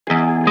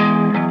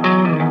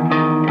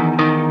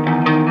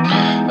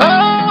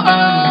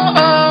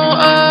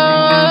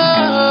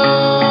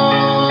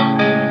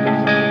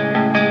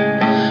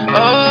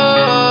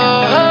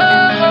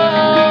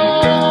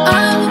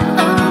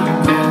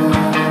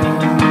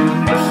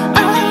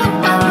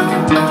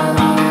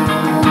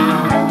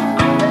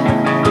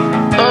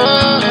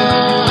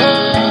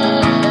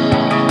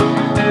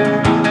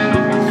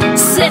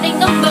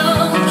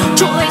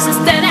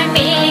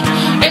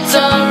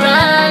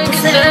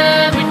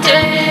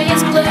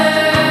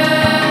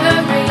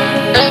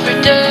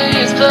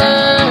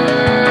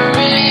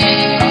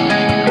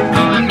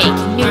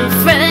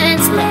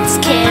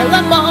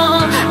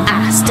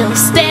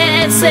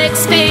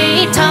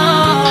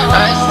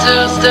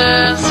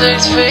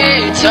6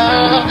 feet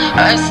tall.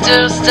 I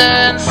still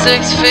stand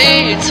 6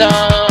 feet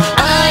tall.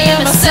 I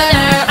am a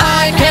sinner,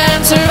 I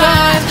can't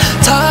survive.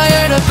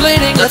 Tired of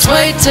bleeding, let's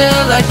wait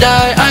till I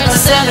die. I'm a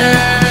sinner.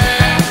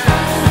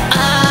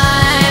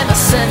 I'm a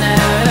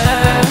sinner.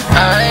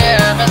 I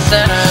am a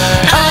sinner.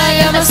 I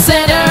am a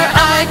sinner,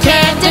 I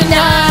can't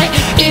deny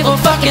evil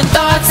fucking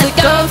thoughts that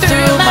go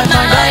through my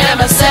mind. I am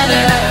a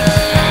sinner.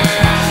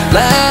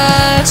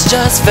 Let's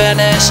just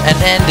finish and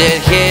end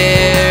it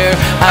here.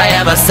 I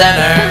am a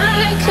sinner.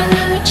 I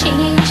could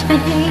change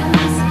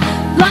things.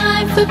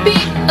 Life would be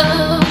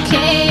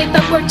okay,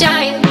 but we're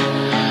dying.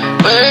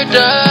 We're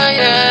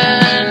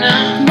dying.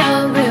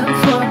 No room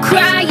for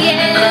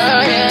crying.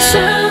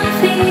 Some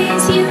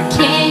things you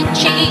can't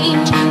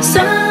change.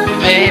 Some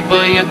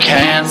people you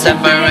can't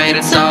separate.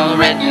 It's all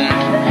written.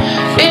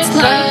 It's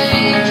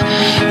life.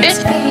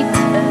 It's fate.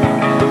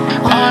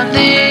 on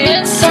the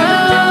inside.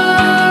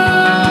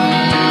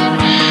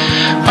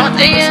 On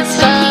the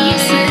inside.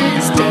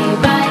 Pieces day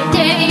by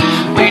day.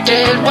 We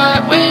did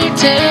what we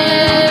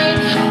did.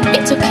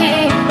 It's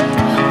okay.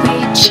 We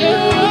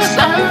Choose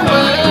our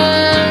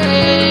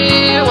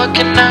way. What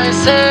can I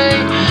say?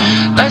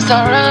 Life's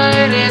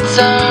alright, it's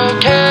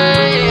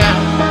okay.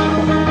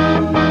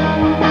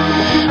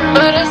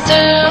 But I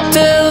still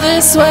feel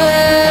this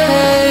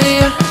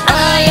way.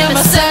 I am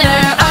a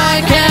sinner,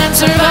 I can't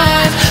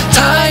survive.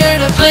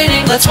 Tired of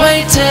bleeding, let's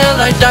wait till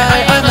I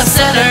die. I'm a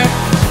sinner.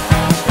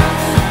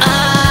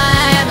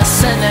 I'm a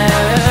sinner.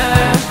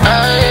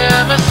 I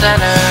am a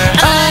sinner.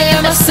 I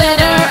am a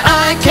sinner,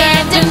 I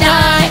can't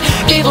deny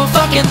evil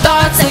fucking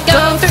thoughts that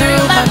go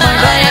through my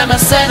mind. I am a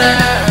sinner.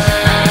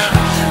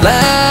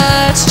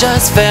 Let's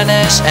just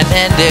finish and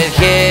end it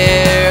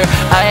here.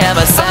 I am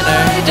a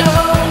sinner. I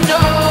don't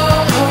know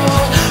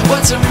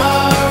what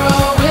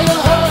tomorrow will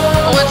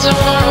hold. What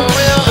tomorrow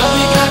will hold. But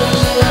we gotta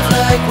live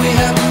like we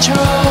have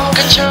control.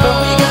 But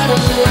we gotta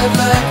live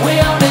like we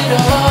own it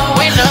all.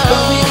 We know.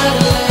 But we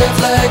gotta live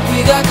like we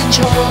got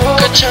control.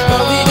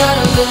 But we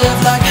gotta live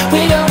like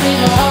we own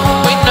it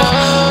all. We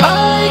know.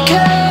 I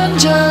can't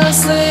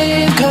just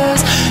leave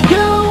 'cause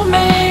you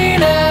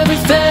mean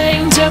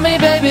everything to me,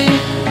 baby.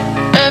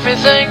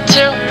 Everything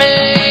to me.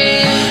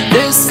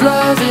 This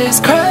love is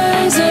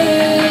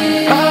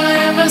crazy. I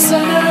am a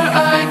sinner,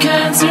 I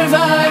can't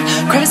survive.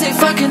 Crazy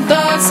fucking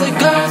thoughts that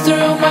go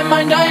through my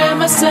mind. I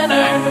am a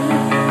sinner.